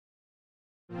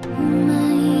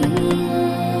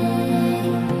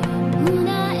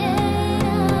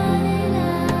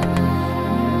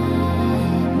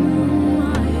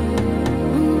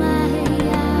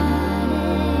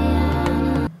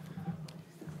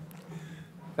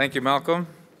Thank you, Malcolm.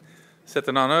 C'est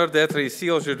un honneur d'être ici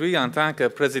aujourd'hui en tant que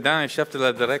président et chef de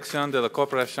la direction de la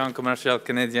coopération commerciale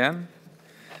canadienne.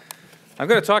 I'm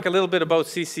going to talk a little bit about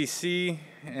CCC,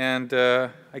 and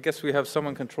I guess we have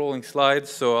someone controlling slides,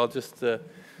 so I'll just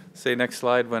say next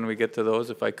slide when we get to those,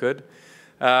 if I could.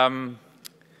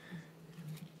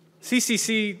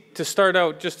 CCC, to start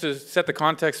out, just to set the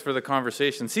context for the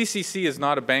conversation, CCC is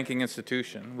not a banking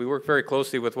institution. We work very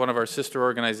closely with one of our sister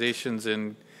organizations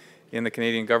in the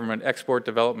Canadian government, Export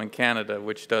Development Canada,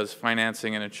 which does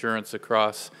financing and insurance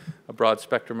across a broad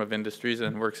spectrum of industries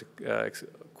and works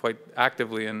quite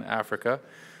actively in Africa.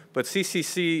 But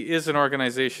CCC is an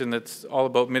organization that's all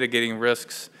about mitigating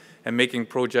risks and making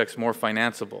projects more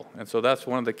financeable. And so that's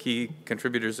one of the key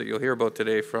contributors that you'll hear about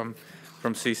today from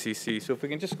CCC. So if we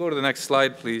can just go to the next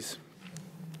slide, please.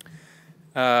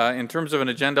 In terms of an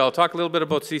agenda, I'll talk a little bit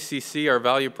about CCC, our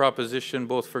value proposition,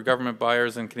 both for government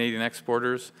buyers and Canadian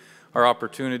exporters, our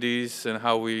opportunities and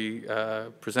how we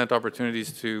present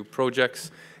opportunities to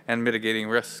projects and mitigating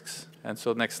risks. And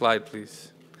so next slide,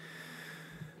 please.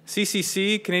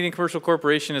 CCC, Canadian Commercial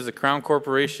Corporation, is a Crown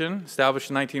corporation established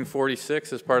in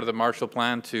 1946 as part of the Marshall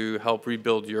Plan to help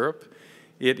rebuild Europe.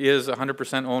 It is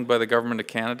 100% owned by the Government of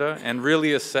Canada and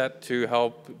really is set to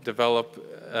help develop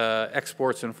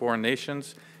exports in foreign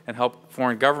nations and help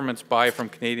foreign governments buy from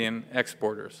Canadian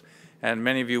exporters. And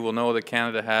many of you will know that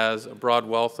Canada has a broad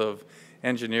wealth of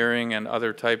engineering and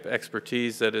other type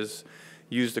expertise that is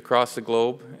used across the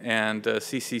globe, and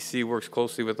CCC works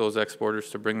closely with those exporters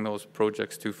to bring those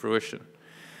projects to fruition.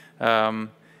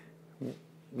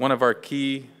 One of our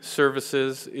key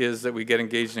services is that we get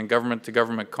engaged in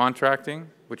government-to-government contracting,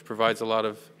 which provides a lot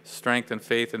of strength and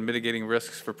faith in mitigating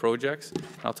risks for projects.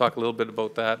 I'll talk a little bit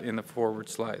about that in the forward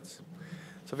slides.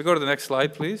 So if we go to the next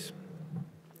slide, please.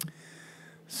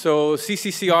 So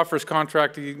CCC offers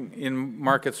contracting in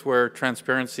markets where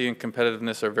transparency and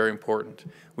competitiveness are very important.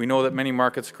 We know that many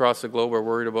markets across the globe are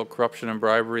worried about corruption and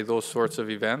bribery, those sorts of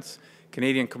events.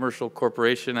 Canadian Commercial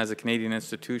Corporation, as a Canadian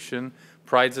institution,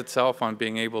 prides itself on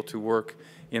being able to work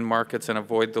in markets and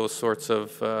avoid those sorts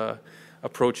of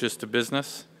approaches to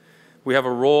business. We have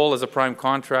a role as a prime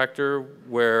contractor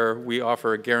where we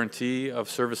offer a guarantee of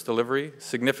service delivery,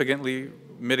 significantly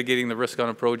mitigating the risk on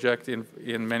a project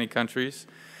in many countries.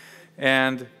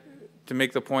 And to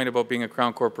make the point about being a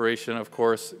Crown corporation, of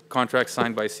course, contracts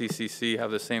signed by CCC have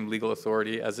the same legal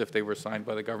authority as if they were signed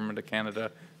by the Government of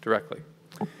Canada directly.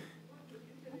 If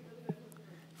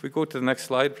we go to the next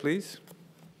slide, please.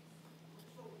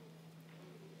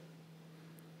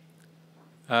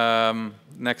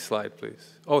 Next slide,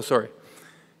 please. Oh, sorry.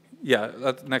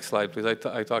 Yeah, next slide, please.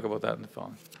 I talk about that in the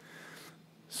phone.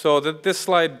 So this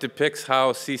slide depicts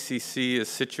how CCC is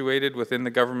situated within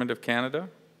the Government of Canada.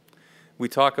 We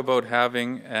talk about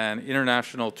having an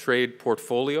international trade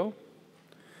portfolio.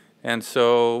 And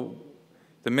so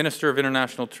the Minister of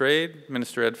International Trade,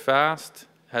 Minister Ed Fast,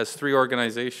 has 3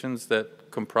 organizations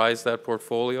that comprise that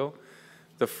portfolio.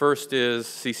 The first is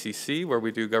CCC, where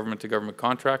we do government-to-government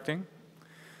contracting.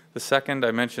 The second,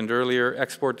 I mentioned earlier,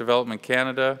 Export Development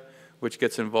Canada, which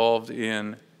gets involved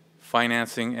in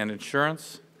financing and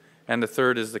insurance. And the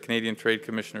third is the Canadian Trade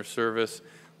Commissioner Service,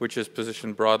 which is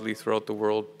positioned broadly throughout the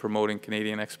world promoting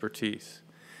Canadian expertise.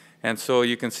 And so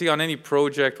you can see on any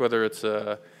project, whether it's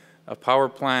a power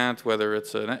plant, whether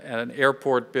it's an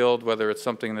airport build, whether it's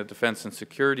something in the defense and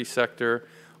security sector,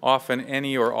 often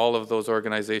any or all of those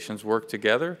organizations work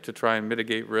together to try and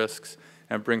mitigate risks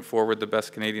and bring forward the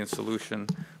best Canadian solution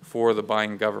for the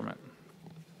buying government.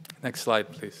 Next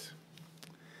slide, please.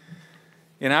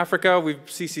 In Africa,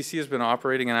 CCC has been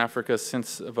operating in Africa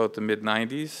since about the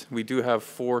mid-90s. We do have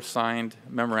 4 signed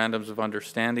memorandums of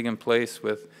understanding in place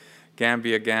with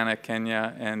Gambia, Ghana,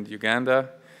 Kenya, and Uganda.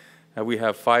 We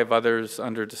have 5 others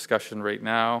under discussion right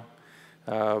now.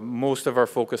 Most of our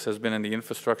focus has been in the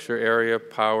infrastructure area,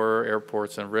 power,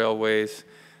 airports, and railways,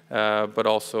 but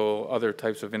also other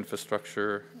types of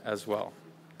infrastructure as well.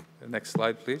 The next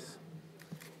slide, please.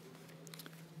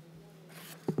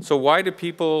 So why do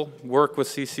people work with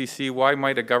CCC? Why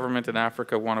might a government in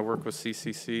Africa want to work with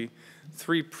CCC?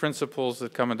 3 principles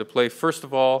that come into play. First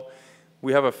of all,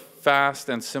 we have a fast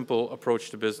and simple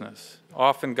approach to business.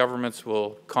 Often governments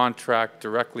will contract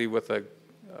directly with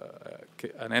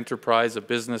an enterprise, a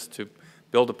business, to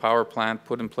build a power plant,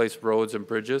 put in place roads and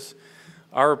bridges.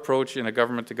 Our approach in a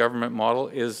government-to-government model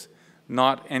is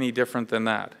not any different than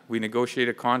that. We negotiate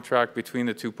a contract between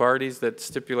the 2 parties that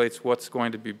stipulates what's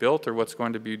going to be built or what's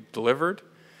going to be delivered,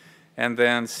 and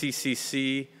then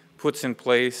CCC puts in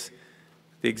place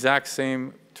the exact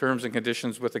same terms and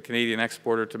conditions with a Canadian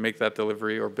exporter to make that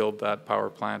delivery or build that power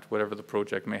plant, whatever the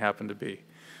project may happen to be.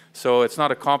 So it's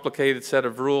not a complicated set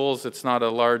of rules. It's not a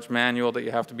large manual that you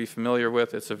have to be familiar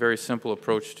with. It's a very simple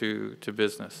approach to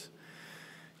business.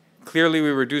 Clearly, we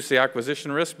reduce the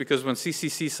acquisition risk because when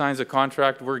CCC signs a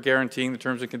contract, we're guaranteeing the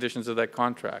terms and conditions of that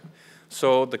contract.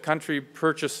 So the country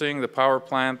purchasing the power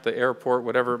plant, the airport,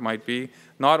 whatever it might be,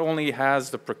 not only has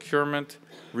the procurement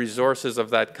resources of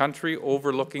that country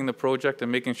overlooking the project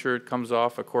and making sure it comes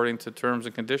off according to terms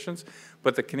and conditions,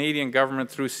 but the Canadian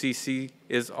government through CC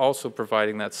is also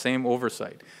providing that same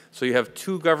oversight. So you have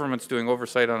two governments doing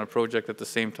oversight on a project at the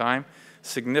same time,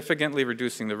 significantly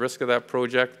reducing the risk of that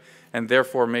project and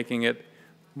therefore making it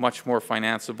much more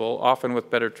financeable, often with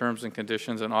better terms and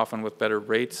conditions and often with better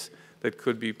rates that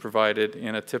could be provided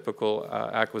in a typical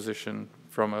acquisition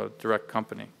from a direct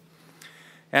company.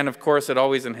 And of course, it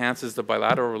always enhances the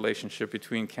bilateral relationship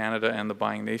between Canada and the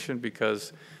buying nation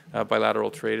because bilateral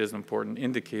trade is an important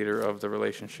indicator of the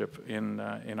relationship in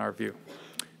our view.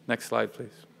 Next slide,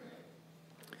 please.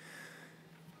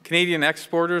 Canadian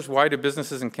exporters, why do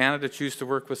businesses in Canada choose to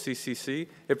work with CCC?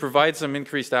 It provides them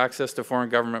increased access to foreign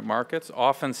government markets.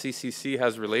 Often CCC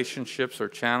has relationships or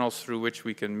channels through which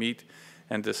we can meet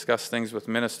and discuss things with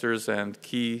ministers and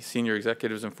key senior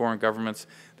executives in foreign governments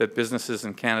that businesses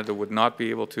in Canada would not be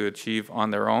able to achieve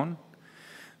on their own.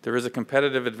 There is a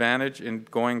competitive advantage in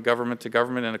going government to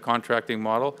government in a contracting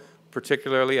model,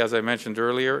 particularly, as I mentioned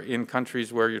earlier, in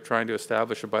countries where you're trying to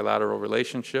establish a bilateral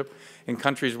relationship, in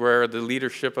countries where the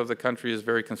leadership of the country is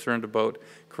very concerned about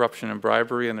corruption and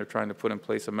bribery, and they're trying to put in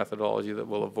place a methodology that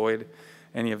will avoid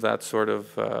any of that sort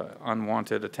of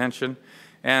unwanted attention,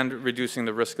 and reducing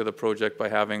the risk of the project by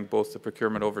having both the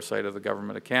procurement oversight of the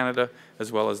Government of Canada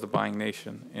as well as the buying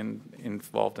nation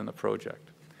involved in the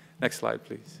project. Next slide,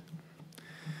 please.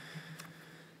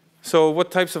 So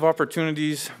what types of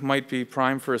opportunities might be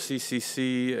prime for a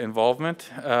CCC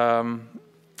involvement?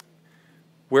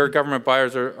 Where government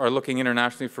buyers are looking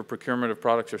internationally for procurement of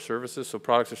products or services, so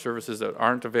products or services that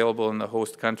aren't available in the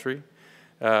host country.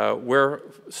 Where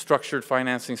structured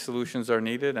financing solutions are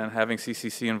needed, and having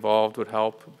CCC involved would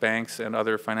help banks and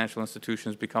other financial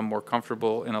institutions become more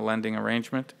comfortable in a lending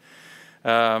arrangement.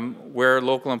 Where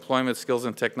local employment skills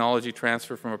and technology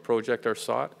transfer from a project are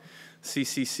sought.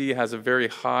 CCC has a very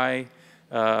high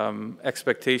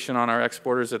expectation on our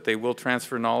exporters that they will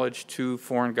transfer knowledge to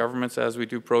foreign governments as we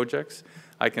do projects.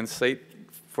 I can cite,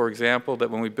 for example, that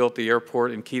when we built the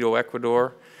airport in Quito,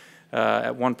 Ecuador,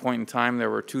 at one point in time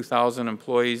there were 2,000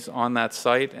 employees on that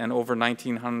site and over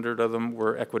 1,900 of them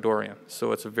were Ecuadorian.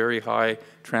 So it's a very high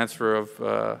transfer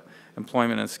of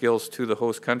employment and skills to the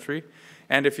host country.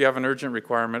 And if you have an urgent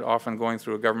requirement, often going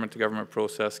through a government-to-government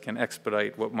process can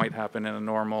expedite what might happen in a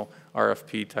normal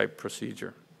RFP-type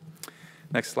procedure.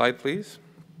 Next slide, please.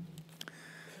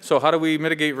 So how do we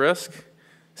mitigate risk?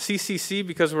 CCC,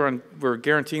 because we're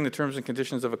guaranteeing the terms and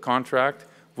conditions of a contract,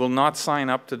 will not sign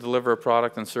up to deliver a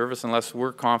product and service unless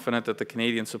we're confident that the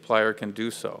Canadian supplier can do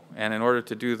so. And in order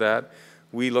to do that,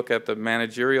 we look at the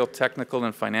managerial, technical,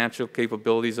 and financial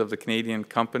capabilities of the Canadian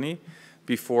company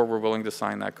before we're willing to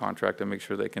sign that contract and make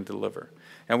sure they can deliver.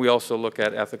 And we also look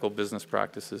at ethical business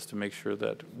practices to make sure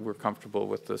that we're comfortable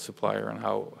with the supplier and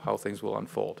how things will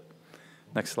unfold.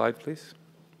 Next slide, please.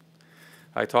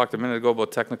 I talked a minute ago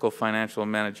about technical, financial,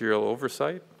 and managerial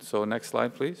oversight. So next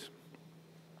slide, please.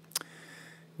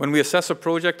 When we assess a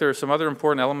project, there are some other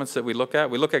important elements that we look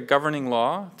at. We look at governing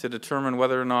law to determine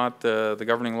whether or not the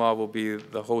governing law will be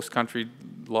the host country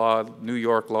law, New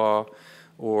York law,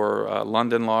 or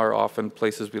London law are often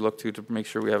places we look to make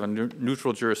sure we have a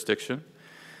neutral jurisdiction.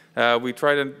 We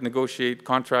try to negotiate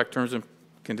contract terms and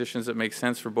conditions that make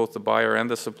sense for both the buyer and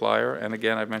the supplier. And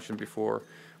again, I've mentioned before,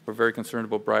 we're very concerned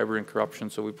about bribery and corruption,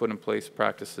 so we put in place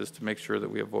practices to make sure that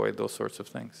we avoid those sorts of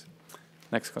things.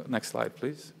 Next slide,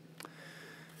 please.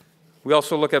 We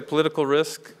also look at political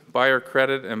risk, buyer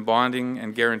credit, and bonding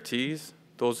and guarantees.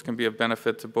 Those can be of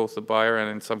benefit to both the buyer and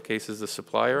in some cases the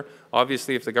supplier.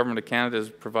 Obviously, if the Government of Canada is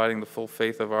providing the full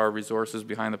faith of our resources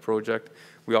behind the project,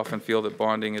 we often feel that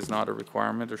bonding is not a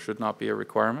requirement or should not be a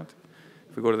requirement.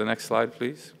 If we go to the next slide,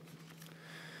 please.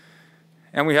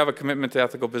 And we have a commitment to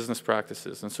ethical business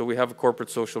practices. And so we have a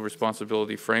corporate social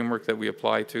responsibility framework that we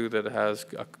apply to that has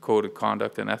a code of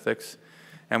conduct and ethics.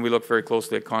 And we look very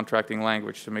closely at contracting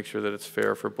language to make sure that it's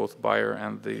fair for both the buyer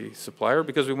and the supplier,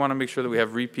 because we want to make sure that we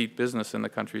have repeat business in the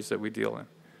countries that we deal in.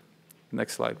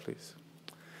 Next slide, please.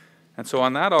 And so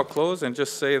on that, I'll close and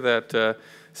just say that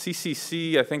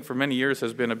CCC, I think for many years,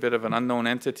 has been a bit of an unknown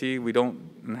entity. We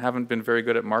haven't been very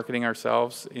good at marketing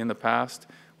ourselves in the past.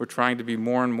 We're trying to be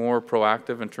more and more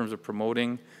proactive in terms of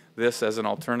promoting this as an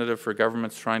alternative for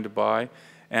governments trying to buy.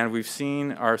 And we've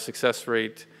seen our success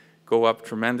rate go up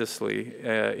tremendously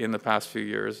in the past few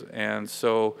years. And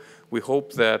so we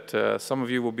hope that some of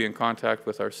you will be in contact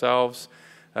with ourselves.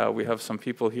 We have some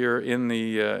people here in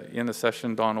the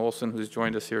session, Don Olson, who's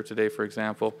joined us here today, for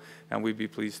example, and we'd be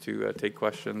pleased to take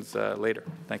questions later.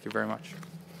 Thank you very much.